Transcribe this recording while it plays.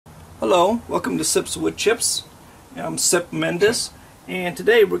Hello, welcome to Sips Wood Chips. I'm Sip Mendes, and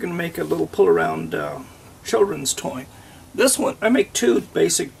today we're going to make a little pull-around children's toy. This one, I make two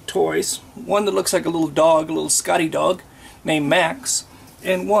basic toys. One that looks like a little dog, a little Scotty dog, named Max,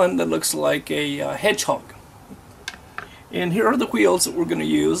 and one that looks like a hedgehog. And here are the wheels that we're going to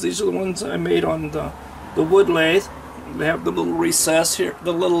use. These are the ones I made on the wood lathe. They have the little recess here,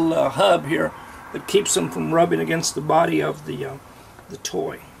 the little hub here that keeps them from rubbing against the body of the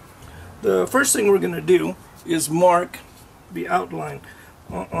toy. The first thing we're going to do is mark the outline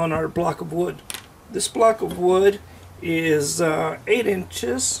on our block of wood. This block of wood is 8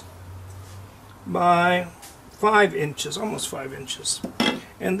 inches by 5 inches, almost 5 inches.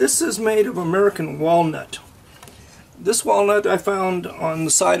 And this is made of American walnut. This walnut I found on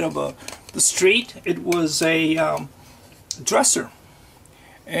the side of the street. It was a dresser.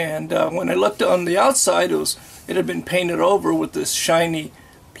 And when I looked on the outside, it had been painted over with this shiny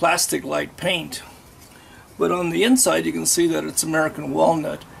plastic-like paint. But on the inside you can see that it's American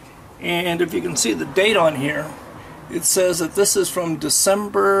walnut. And if you can see the date on here, it says that this is from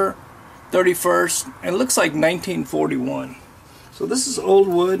December 31st, and it looks like 1941. So this is old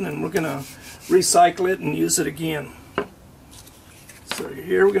wood, and we're going to recycle it and use it again. So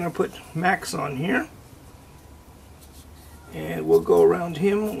here we're going to put Max on here, and we'll go around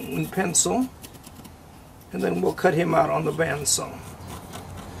him in pencil, and then we'll cut him out on the bandsaw.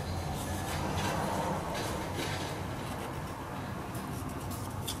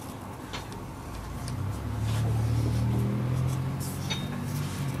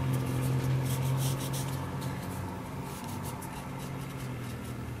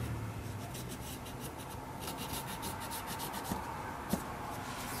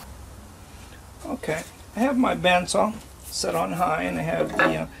 Okay, I have my bandsaw set on high, and I have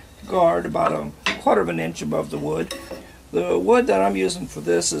the guard about a 1/4 of an inch above the wood. The wood that I'm using for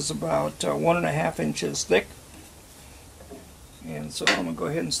this is about 1.5 inches thick, and so I'm going to go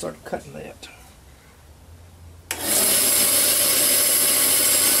ahead and start cutting that.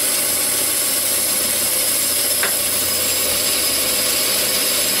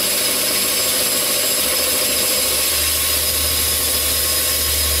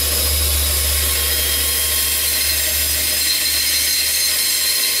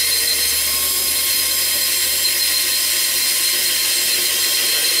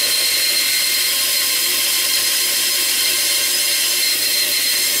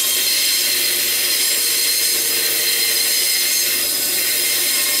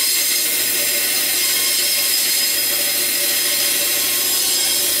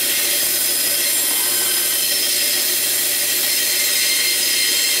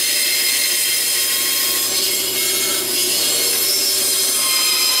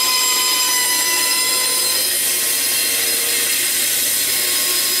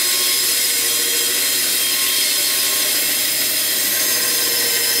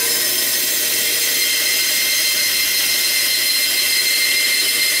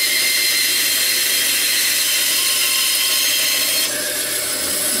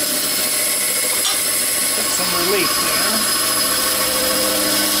 Some relief there.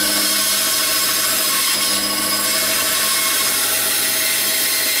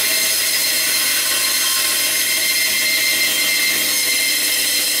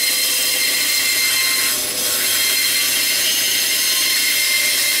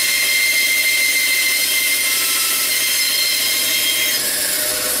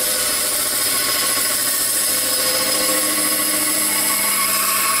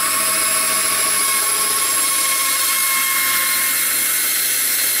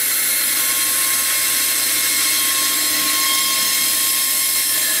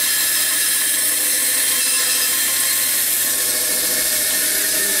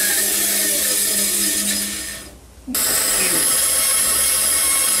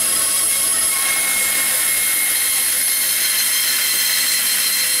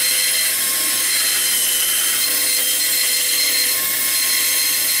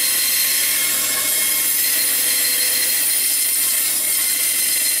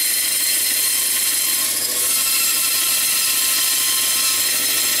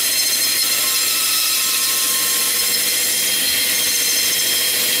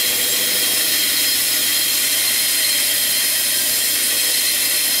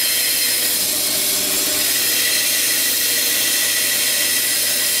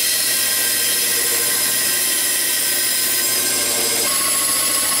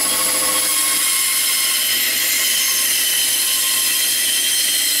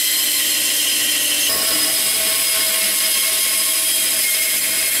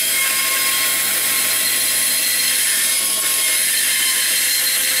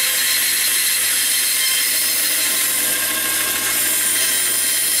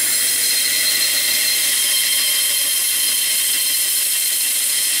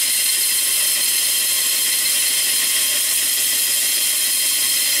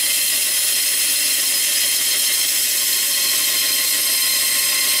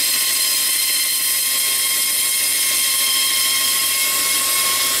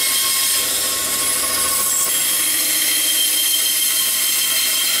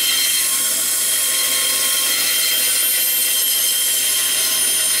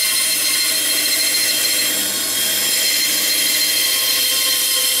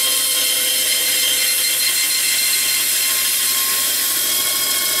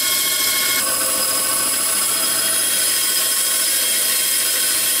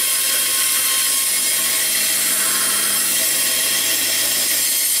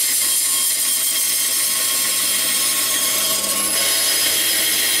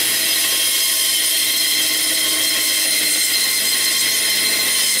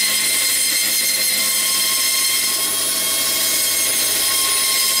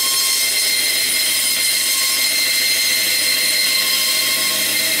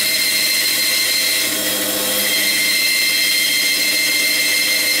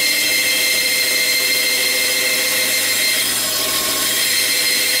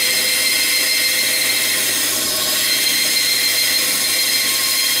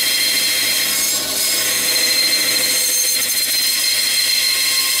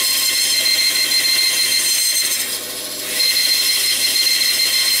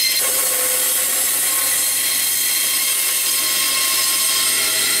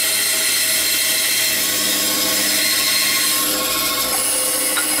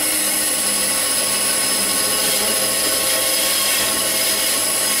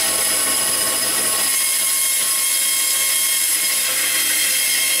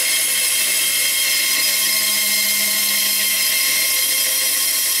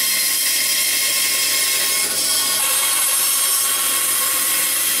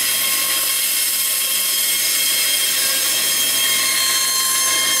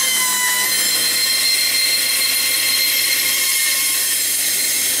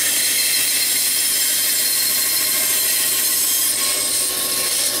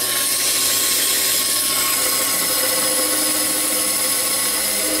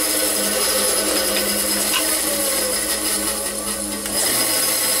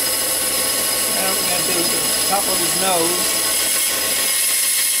 of his nose.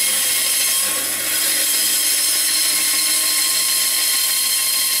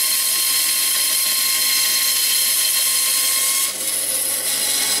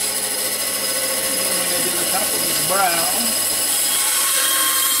 Top of his brow.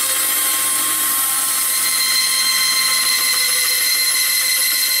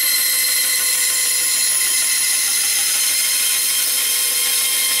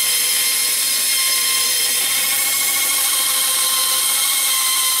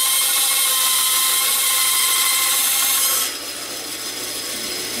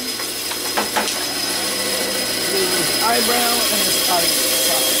 His eyebrow and his eye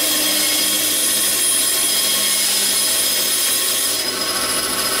socket.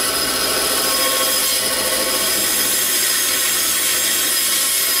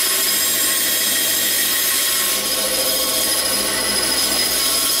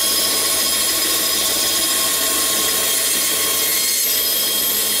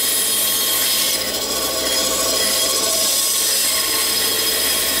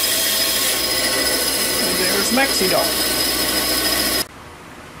 Maxi Dog.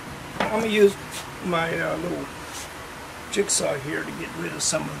 I'm going to use my little jigsaw here to get rid of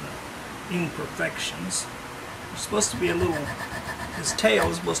some of the imperfections. It's supposed to be a little, his tail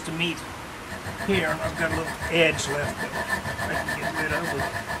is supposed to meet here, and I've got a little edge left that I can get rid of with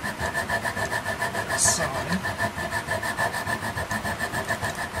a sign.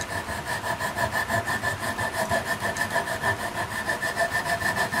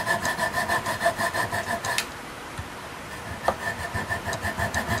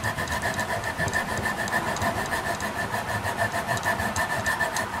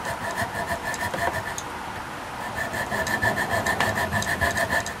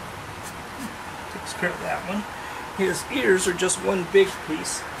 Takes care of that one. His ears are just one big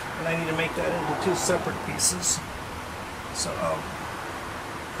piece, and I need to make that into two separate pieces. So I'll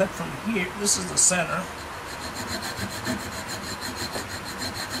cut from here. This is the center.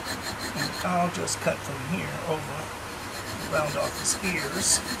 And I'll just cut from here over, round off his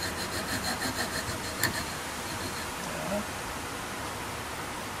ears.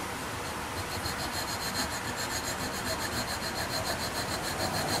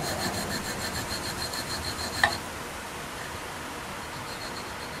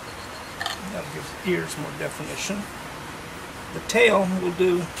 That'll give the ears more definition. The tail will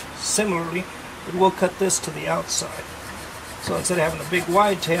do similarly, but we'll cut this to the outside. So instead of having a big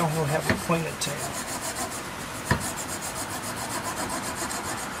wide tail, we'll have a pointed tail.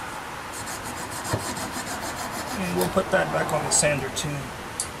 And we'll put that back on the sander too,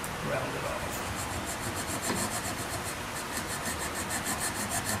 round it off.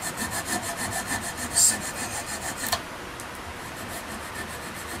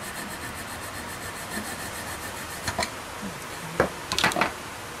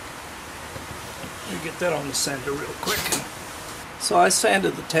 Get that on the sander real quick. So I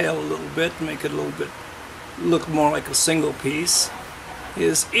sanded the tail a little bit to make it a little bit look more like a single piece.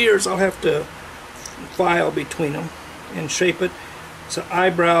 His ears I'll have to file between them and shape it. So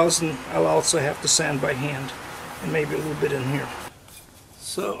eyebrows, and I'll also have to sand by hand, and maybe a little bit in here.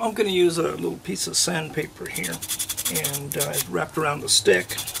 So I'm going to use a little piece of sandpaper here and wrapped around the stick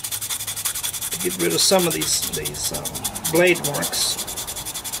to get rid of some of these blade marks.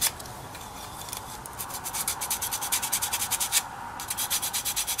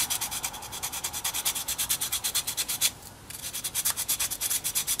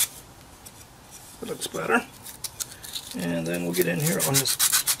 That looks better. And then we'll get in here on this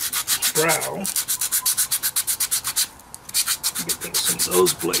brow. Get rid of some of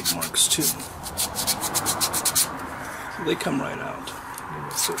those blade marks too. So they come right out.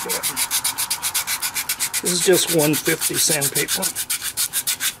 Not so bad. This is just 150 sandpaper.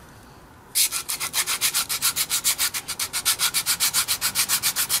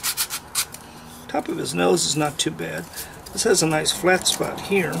 Top of his nose is not too bad. This has a nice flat spot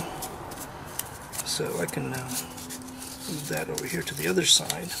here. So I can move that over here to the other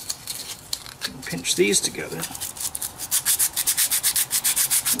side and pinch these together.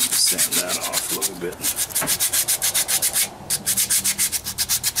 Sand that off a little bit.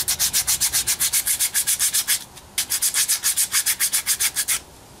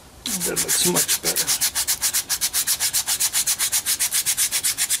 That looks much better.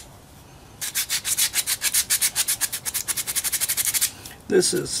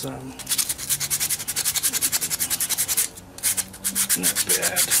 This is not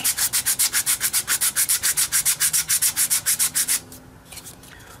bad.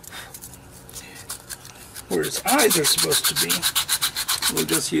 Where his eyes are supposed to be, we'll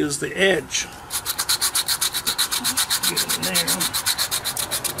just use the edge in there.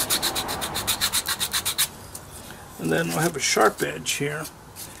 And then I'll have a sharp edge here,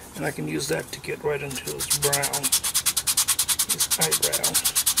 and I can use that to get right into his brow, his eyebrow.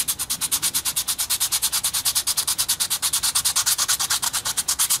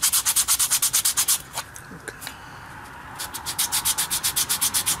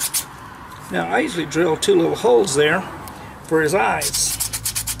 Now I usually drill 2 little holes there for his eyes.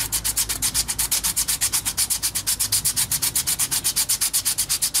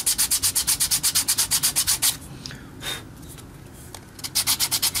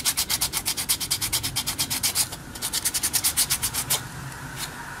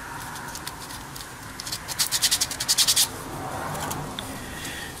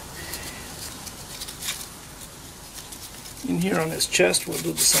 And here on his chest we'll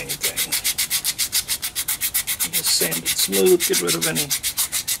do the same thing. Just sand it smooth, get rid of any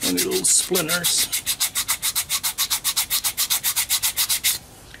little splinters.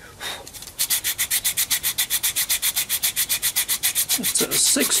 It's a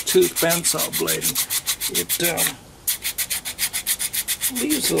 6-tooth bandsaw blade. It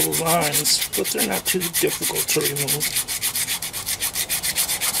leaves little lines, but they're not too difficult to remove.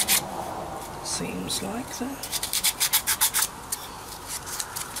 Seems like that.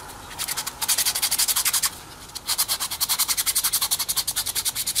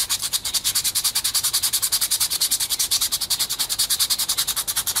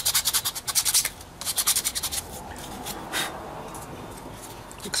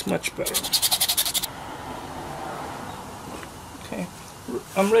 Looks much better. Okay,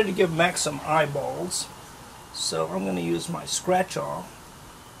 I'm ready to give Max some eyeballs, so I'm going to use my scratch-awl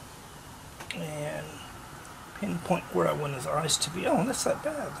and pinpoint where I want his eyes to be. Oh, that's not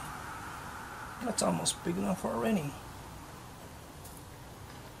bad. That's almost big enough already.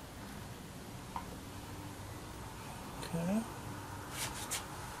 Okay.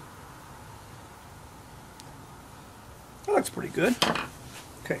 That looks pretty good.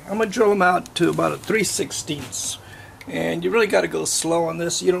 Okay, I'm going to drill them out to about a 3/16. And you really got to go slow on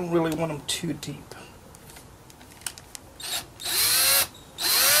this. You don't really want them too deep.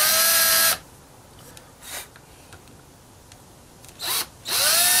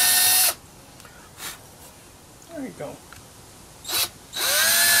 There you go.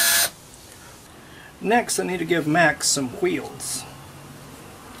 Next, I need to give Max some wheels.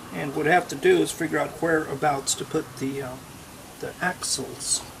 And what I have to do is figure out whereabouts to put the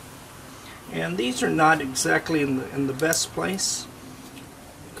axles. And these are not exactly in the best place,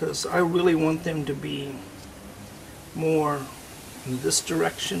 because I really want them to be more in this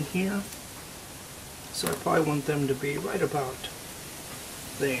direction here. So I probably want them to be right about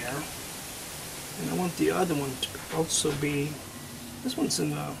there. And I want the other one to also be, this one's in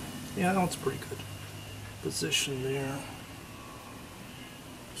the, yeah, that one's pretty good position there.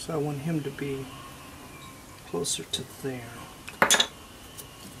 So I want him to be closer to there.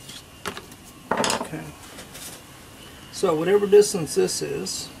 Okay. So whatever distance this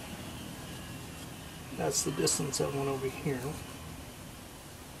is, that's the distance I want over here.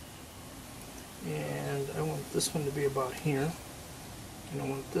 And I want this one to be about here. And I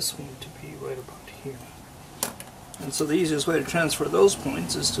want this one to be right about here. And so the easiest way to transfer those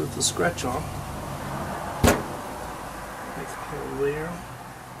points is to the scratch-awl. Make a hole there.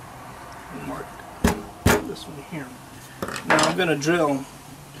 And mark this one here. Now I'm going to drill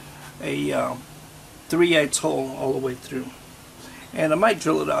a 3/8 hole all the way through. And I might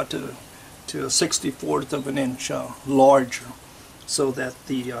drill it out to a 1/64 of an inch larger, so that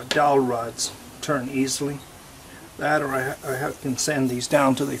the dowel rods turn easily. That, or I can sand these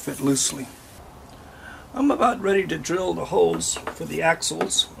down till they fit loosely. I'm about ready to drill the holes for the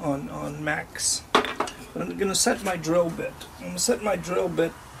axles on Max. I'm going to set my drill bit. I'm going to set my drill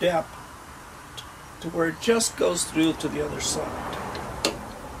bit depth to where it just goes through to the other side.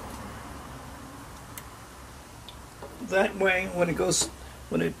 That way, when it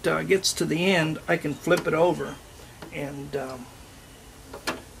gets to the end, I can flip it over and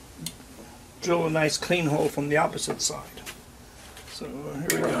drill a nice clean hole from the opposite side. So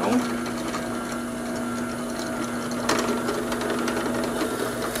here we go.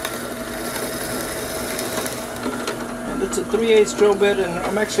 And it's a 3/8 drill bit, and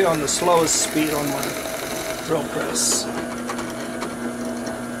I'm actually on the slowest speed on my drill press.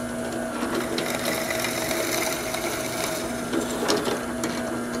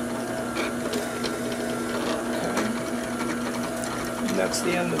 That's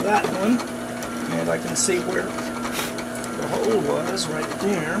the end of that one, and I can see where the hole was right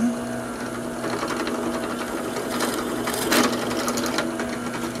there.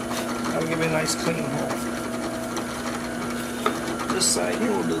 That'll give me a nice clean hole. this side here,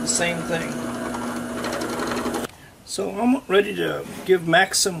 we'll do the same thing. So I'm ready to give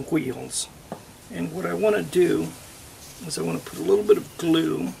Max some wheels. And what I want to do is I want to put a little bit of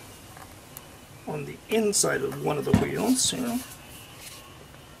glue on the inside of one of the wheels here.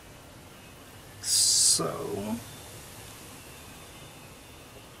 So,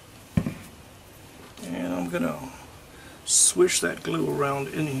 and I'm going to swish that glue around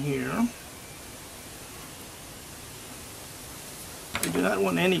in here. I do not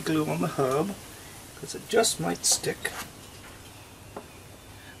want any glue on the hub because it just might stick.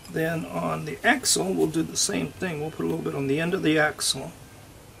 Then on the axle we'll do the same thing. We'll put a little bit on the end of the axle.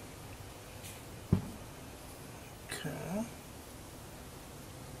 Okay.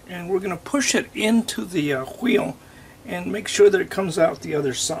 And we're going to push it into the wheel and make sure that it comes out the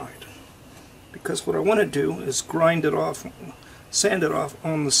other side. Because what I want to do is grind it off, sand it off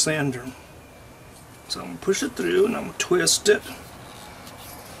on the sander. So I'm going to push it through and I'm going to twist it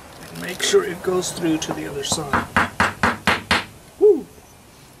and make sure it goes through to the other side. Woo!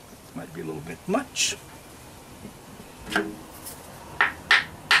 Might be a little bit much.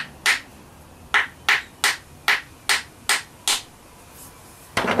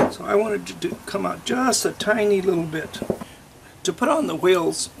 So I wanted to come out just a tiny little bit. To put on the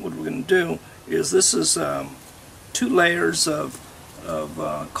wheels, what we're going to do is this is 2 layers of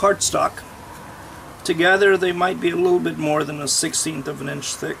cardstock. Together they might be a little bit more than 1/16 of an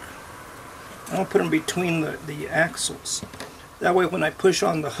inch thick. I'll put them between the axles. That way when I push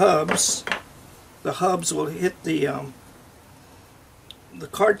on the hubs will hit the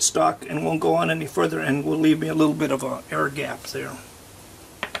cardstock and won't go on any further and will leave me a little bit of an air gap there.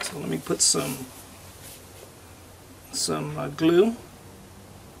 So let me put some glue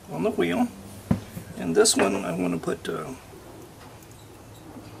on the wheel, and this one I want to put a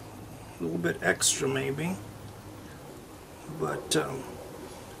little bit extra maybe, but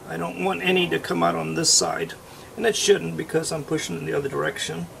I don't want any to come out on this side, and it shouldn't because I'm pushing in the other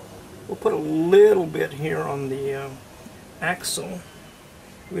direction. We'll put a little bit here on the axle.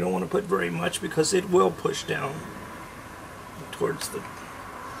 We don't want to put very much because it will push down towards the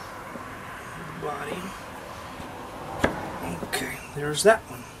body. Okay, there's that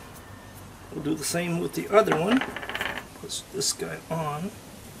one. We'll do the same with the other one. Put this guy on.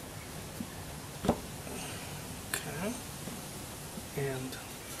 Okay. And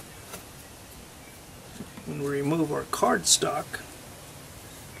when we remove our cardstock,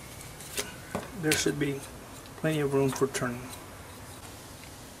 there should be plenty of room for turning.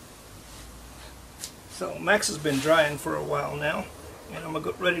 So Max has been drying for a while now, and I'm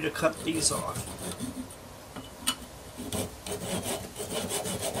ready to cut these off.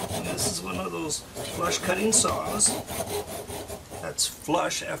 And this is one of those flush cutting saws. That's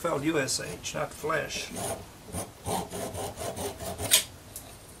flush, F-L-U-S-H, not flesh.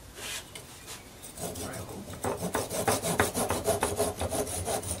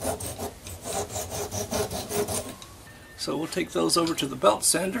 So we'll take those over to the belt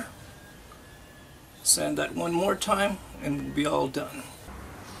sander, sand that one more time, and we'll be all done.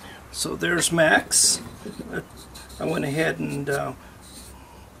 So there's Max. I went ahead and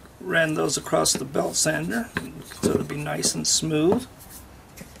ran those across the belt sander so it'll be nice and smooth.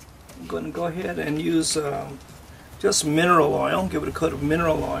 I'm going to go ahead and use just mineral oil, give it a coat of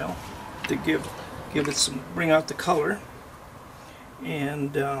mineral oil to give it some, bring out the color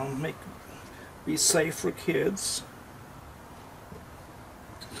and be safe for kids.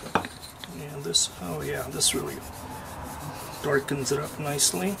 And this, oh yeah, this really darkens it up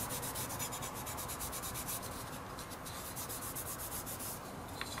nicely.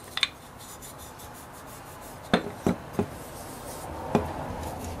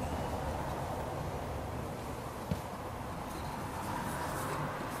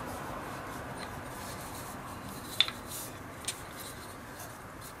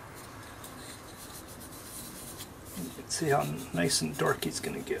 See how nice and dark he's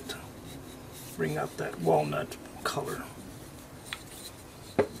going to get. Bring out that walnut color.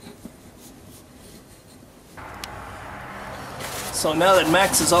 So now that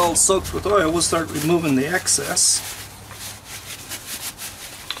Max is all soaked with oil, we'll start removing the excess.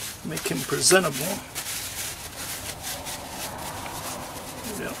 Make him presentable.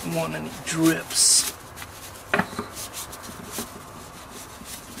 We don't want any drips.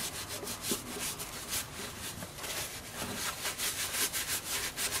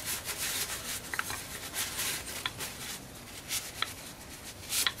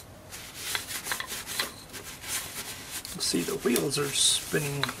 See, the wheels are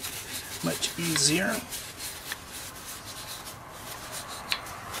spinning much easier.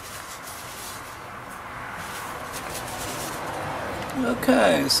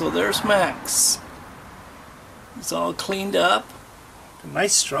 Okay, so there's Max. He's all cleaned up. A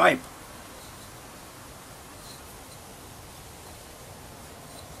nice stripe.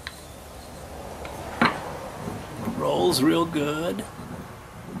 Rolls real good.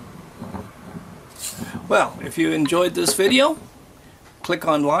 Well, if you enjoyed this video, click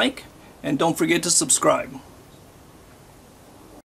on like and don't forget to subscribe.